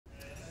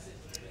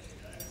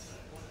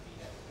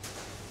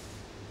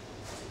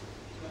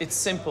It's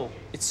simple,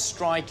 it's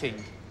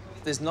striking.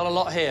 There's not a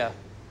lot here,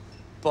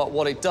 but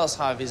what it does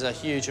have is a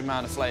huge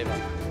amount of flavour.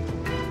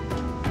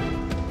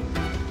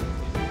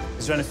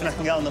 Is there anything I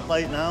can get on the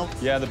plate now?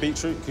 Yeah, the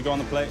beetroot could go on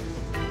the plate.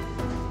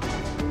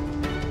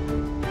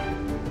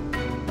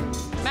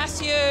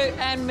 Matthew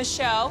and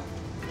Michelle,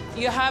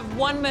 you have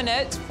 1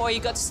 minute before you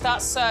got to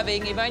start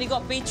serving. You've only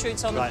got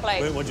beetroots on the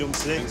plate. What do you want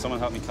me to do? Can someone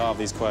help me carve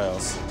these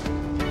quails?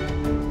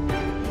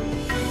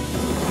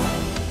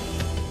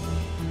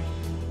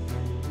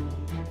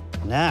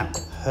 Now,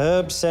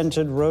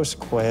 herb-scented roast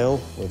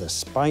quail with a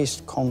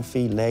spiced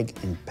confit leg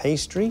in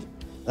pastry.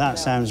 That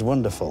sounds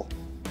wonderful.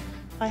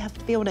 I have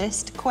to be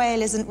honest,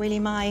 quail isn't really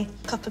my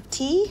cup of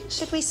tea,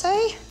 should we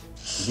say?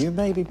 You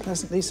may be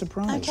pleasantly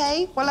surprised.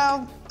 OK,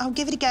 well, I'll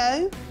give it a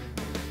go.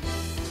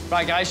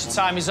 Right, guys, your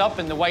time is up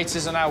and the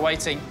waiters are now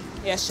waiting.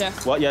 Yes,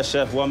 chef. What? Yes,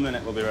 chef. 1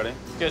 minute, we'll be ready.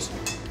 Good.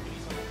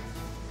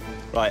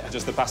 Right,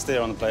 just the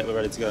pastilla on the plate, we're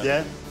ready to go.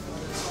 Yeah.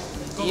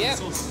 Yep.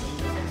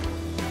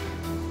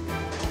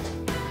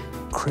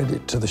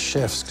 Credit to the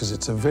chefs, because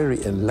it's a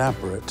very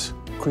elaborate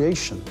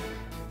creation.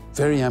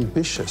 Very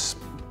ambitious.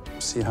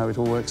 See how it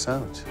all works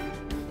out.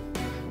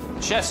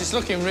 Chefs, it's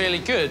looking really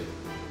good,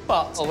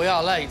 but we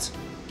are late.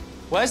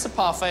 Where's the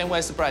parfait and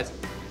where's the bread?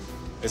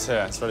 It's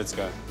here, it's ready to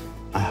go.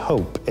 I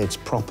hope it's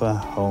proper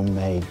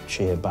homemade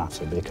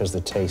ciabatta, because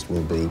the taste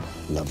will be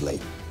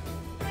lovely.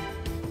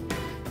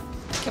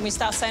 Can we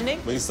start sending?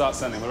 We can start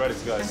sending, we're ready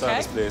to go. Okay.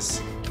 Service,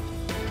 please.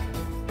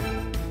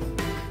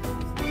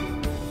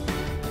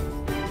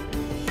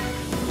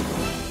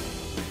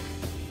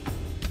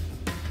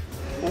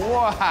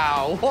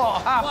 Wow,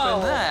 what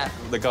happened there?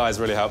 The guys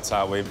really helped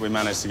out. We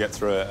managed to get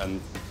through it,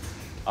 and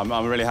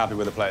I'm really happy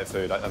with the plate of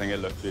food. I think it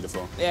looked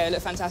beautiful. Yeah, it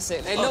looked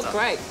fantastic. They look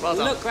great. Well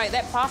done. Look great.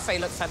 That parfait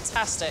looked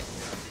fantastic.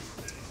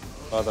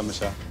 Well done,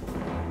 Michelle.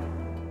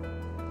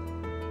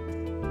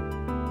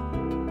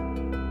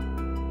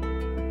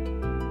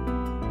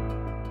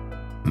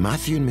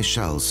 Matthew and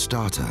Michelle's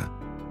starter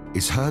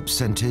is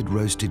herb-scented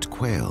roasted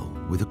quail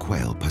with a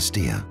quail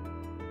pastilla,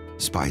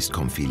 spiced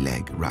confit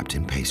leg wrapped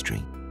in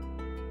pastry,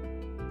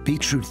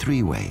 beetroot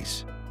 3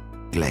 ways,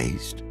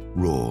 glazed,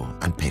 raw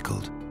and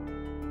pickled,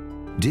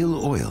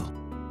 dill oil,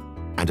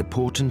 and a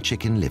pork and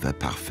chicken liver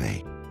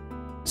parfait,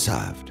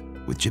 served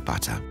with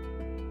ciabatta.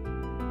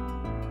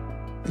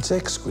 It's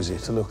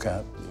exquisite to look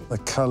at. The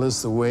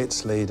colours, the way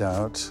it's laid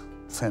out,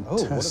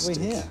 fantastic. Oh, what have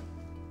we here?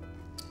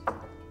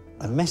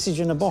 A message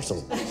in a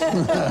bottle.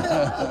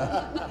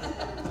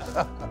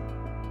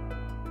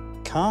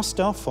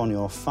 Cast off on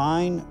your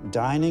fine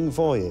dining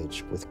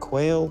voyage with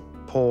quail,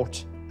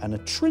 port, and a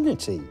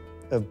trinity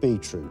of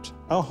beetroot.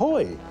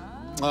 Ahoy!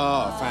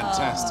 Oh,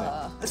 fantastic.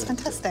 It's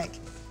fantastic.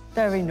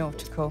 Very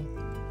nautical.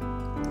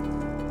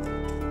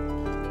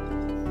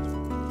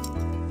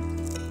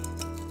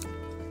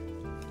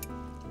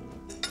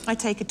 I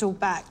take it all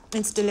back.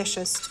 It's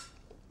delicious.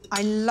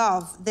 I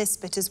love this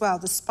bit as well,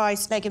 the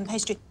spiced leg and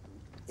pastry.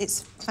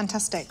 It's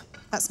fantastic.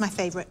 That's my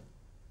favourite.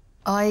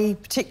 I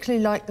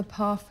particularly like the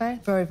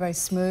parfait. Very, very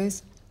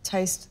smooth.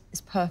 Taste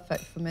is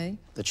perfect for me.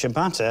 The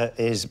ciabatta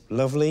is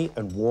lovely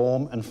and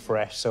warm and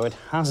fresh, so it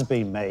has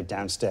been made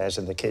downstairs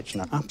in the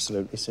kitchen.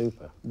 Absolutely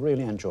super.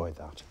 Really enjoyed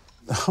that.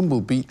 The humble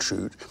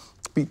beetroot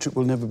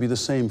will never be the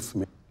same for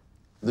me.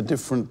 The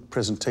different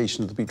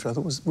presentation of the beetroot I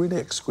thought was really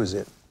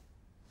exquisite.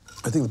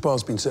 I think the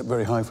bar's been set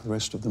very high for the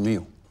rest of the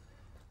meal.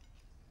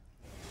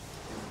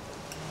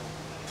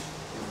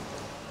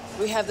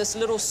 We have this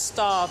little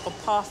star of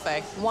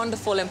parfait,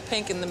 wonderful and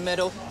pink in the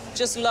middle.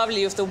 Just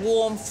lovely with the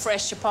warm,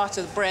 fresh part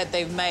of the bread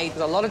they've made.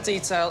 There's a lot of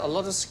detail, a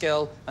lot of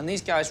skill, and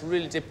these guys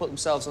really did put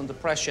themselves under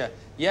pressure.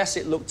 Yes,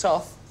 it looked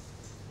tough,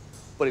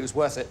 but it was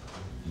worth it.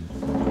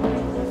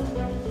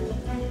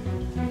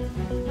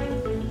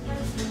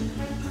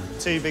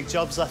 Two big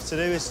jobs left to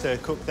do is to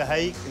cook the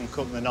hake and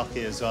cook the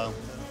gnocchi as well.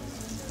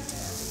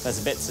 There's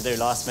a bit to do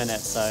last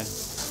minute, so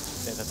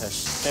bit of a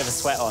push, bit of a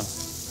sweat on.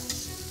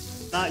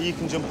 Nat, you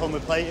can jump on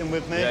with plating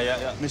with me.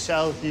 Yeah.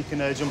 Michelle, you can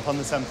jump on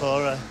the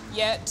tempura.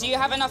 Yeah, do you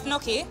have enough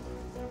gnocchi?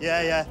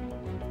 Yeah.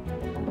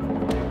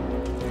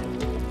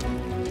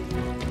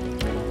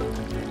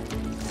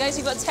 Guys,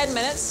 you've got 10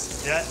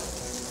 minutes. Yeah.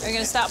 Are you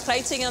going to start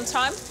plating on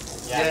time?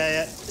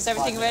 Yeah. Is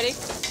everything ready?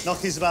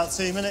 Gnocchi's about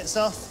 2 minutes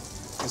off.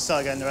 We'll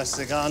start getting the rest of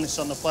the garnish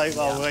on the plate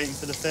while we're waiting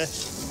for the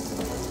fish.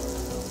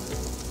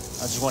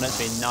 I just want it to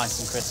be nice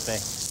and crispy.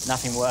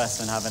 Nothing worse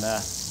than having a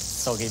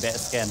soggy bit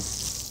of skin.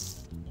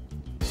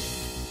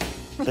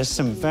 There's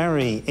some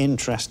very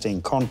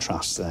interesting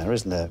contrasts there,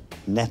 isn't there?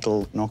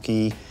 Nettle,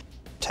 gnocchi,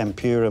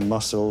 tempura,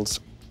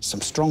 mussels.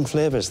 Some strong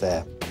flavours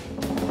there.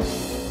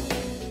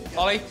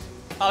 Ollie,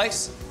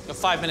 Alex, you've got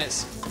 5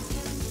 minutes.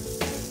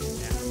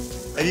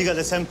 Have you got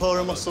the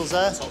tempura mussels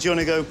there? Do you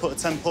want to go put a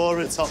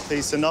tempura, a top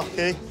piece of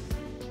gnocchi?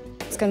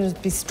 It's going to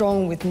be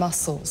strong with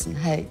mussels and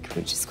hake,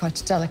 which is quite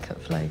a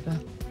delicate flavour.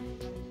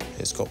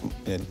 It's got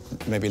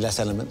maybe less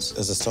elements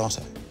as a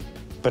starter.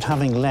 But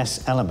having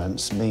less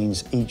elements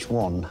means each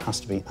one has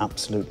to be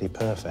absolutely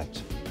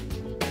perfect.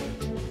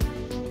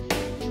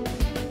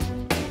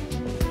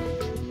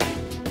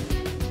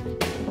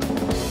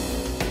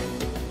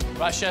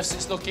 Right, chefs,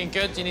 it's looking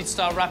good. You need to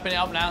start wrapping it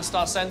up now and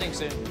start sending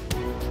soon.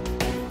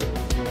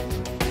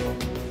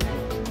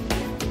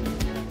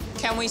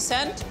 Can we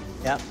send?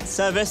 Yeah.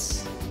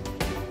 Service.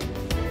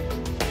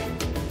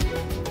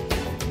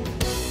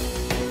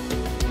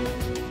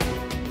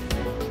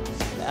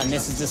 And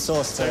this is the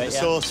sauce to Take it, the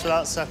yeah? sauce for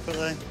that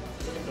separately.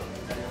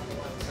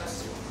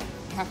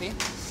 Happy?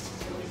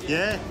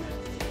 Yeah.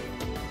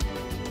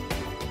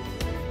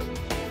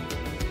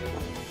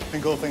 I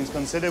think all things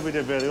considered, we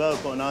did really well.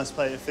 Put a nice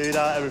plate of food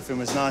out, everything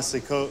was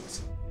nicely cooked.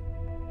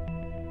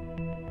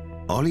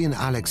 Ollie and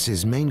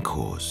Alex's main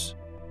course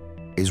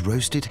is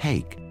roasted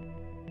hake,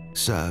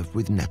 served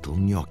with nettle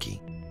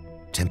gnocchi,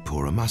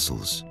 tempura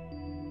mussels,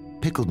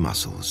 pickled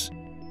mussels,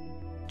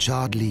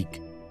 charred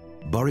leek,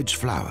 borage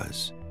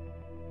flowers,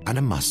 and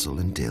a mussel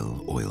and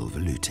dill oil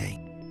veloute.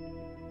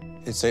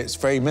 It's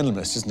very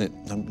minimalist, isn't it?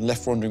 I'm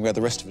left wondering where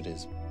the rest of it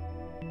is.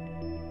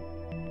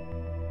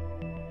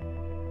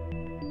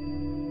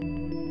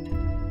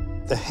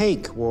 The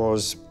hake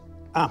was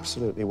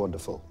absolutely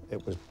wonderful.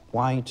 It was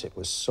white, it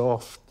was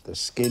soft, the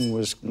skin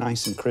was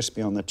nice and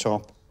crispy on the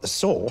top. The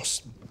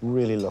sauce,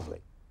 really lovely.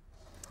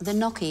 The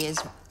gnocchi is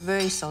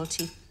very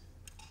salty.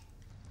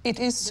 It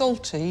is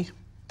salty,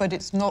 but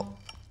it's not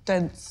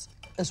dense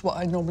as what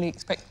I normally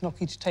expect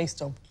gnocchi to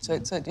taste of. So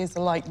it is a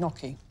light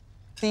gnocchi.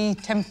 The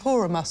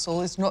tempura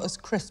mussel is not as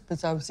crisp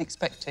as I was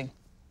expecting.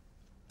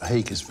 The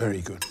hake is very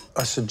good.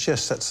 I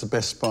suggest that's the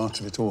best part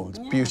of it all. It's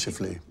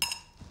beautifully.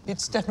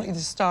 It's definitely the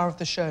star of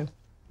the show.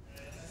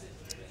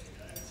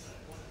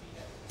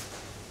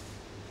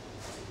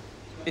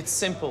 It's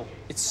simple,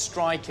 it's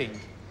striking.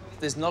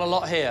 There's not a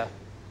lot here,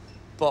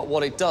 but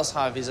what it does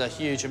have is a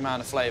huge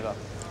amount of flavour.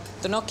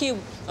 The gnocchi,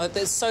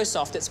 it's so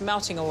soft, it's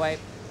melting away.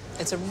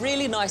 It's a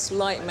really nice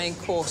light main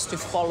course to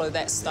follow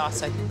that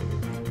starter.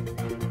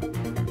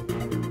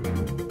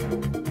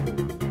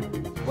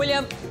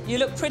 William, you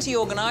look pretty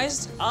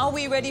organised. Are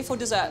we ready for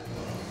dessert?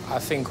 I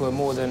think we're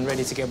more than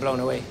ready to get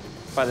blown away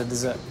by the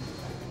dessert.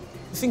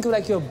 Think of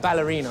like you're a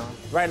ballerina.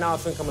 Right now, I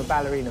think I'm a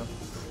ballerina.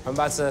 I'm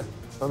about to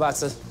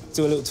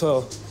do a little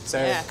twirl. So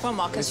yeah, come on,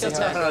 Marcus, your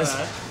turn.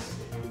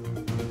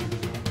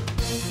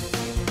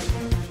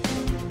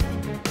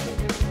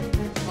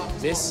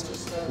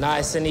 This,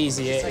 nice and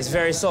easy. It's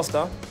very soft,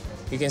 huh?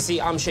 You can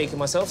see I'm shaking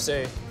myself,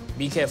 so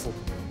be careful.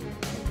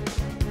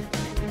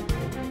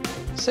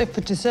 So for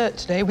dessert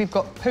today, we've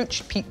got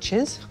poached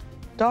peaches,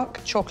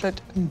 dark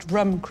chocolate and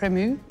rum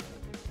cremeux,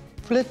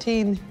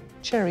 flirtine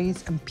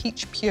cherries and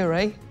peach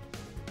puree,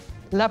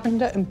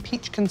 lavender and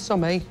peach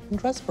consommé,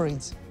 and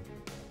raspberries.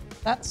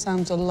 That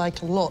sounds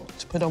like a lot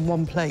to put on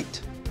one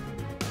plate.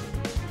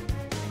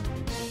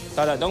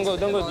 No, don't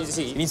go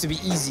easy. It needs to be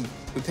easy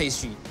with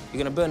pastry. You're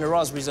gonna burn the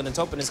raspberries on the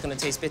top and it's gonna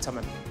taste bitter,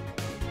 man.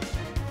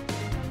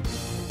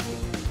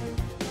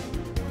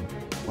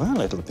 Well,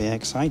 it'll be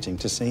exciting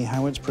to see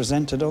how it's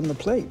presented on the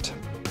plate.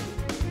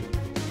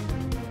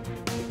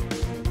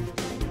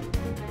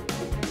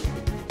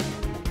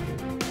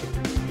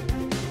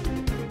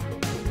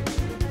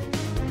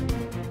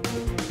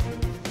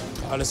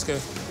 Oh, let's go.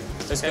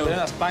 Let's go.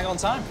 That's bang on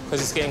time.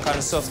 Because it's getting kind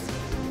of soft.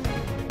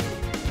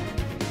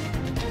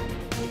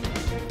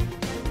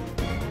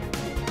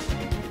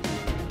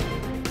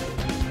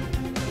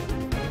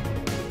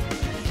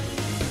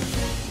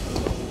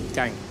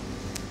 Gang.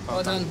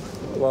 Well done.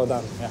 Well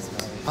done.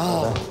 Yes.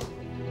 Oh.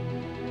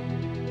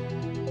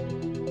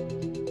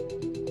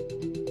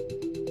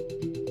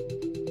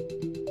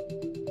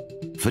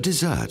 For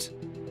dessert,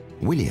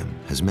 William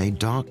has made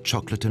dark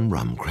chocolate and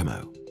rum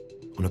cremeux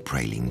on a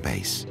praline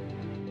base,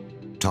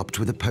 topped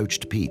with a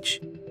poached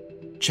peach,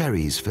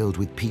 cherries filled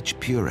with peach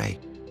puree,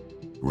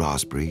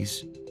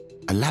 raspberries,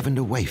 a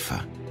lavender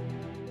wafer,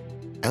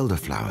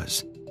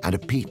 elderflowers, and a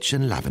peach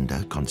and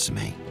lavender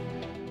consommé.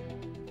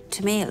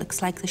 To me, it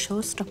looks like the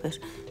showstopper.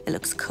 It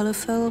looks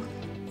colourful,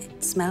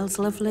 it smells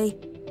lovely.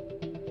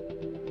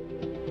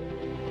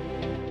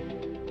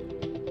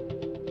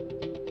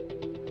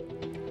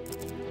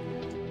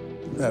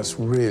 That's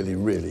really,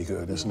 really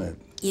good, isn't it?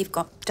 You've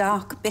got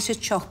dark, bitter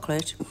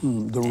chocolate.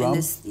 The rum.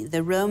 There's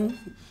the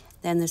rum,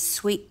 then there's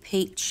sweet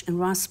peach and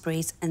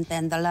raspberries, and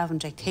then the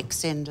lavender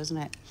kicks in, doesn't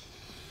it?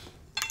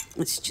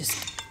 It's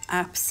just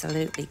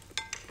absolutely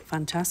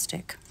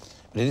fantastic.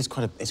 But it's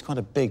quite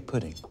a big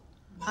pudding.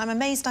 I'm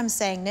amazed I'm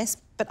saying this,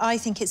 but I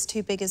think it's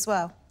too big as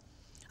well.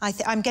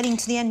 I'm getting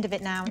to the end of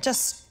it now,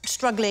 just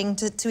struggling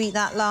to eat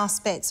that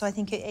last bit, so I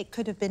think it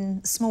could have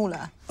been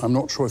smaller. I'm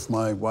not sure if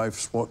my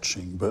wife's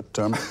watching, but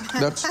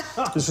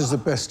this is the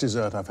best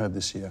dessert I've had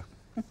this year.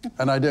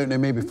 And I don't know,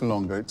 maybe for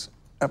longer. It's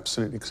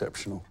absolutely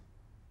exceptional.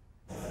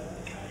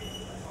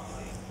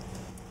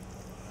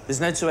 There's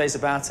no two ways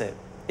about it.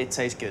 It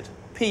tastes good.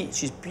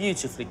 Peach is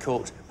beautifully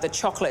cooked. The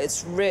chocolate,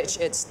 it's rich,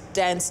 it's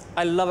dense.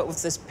 I love it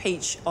with this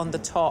peach on the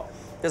top.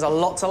 There's a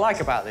lot to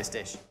like about this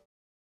dish.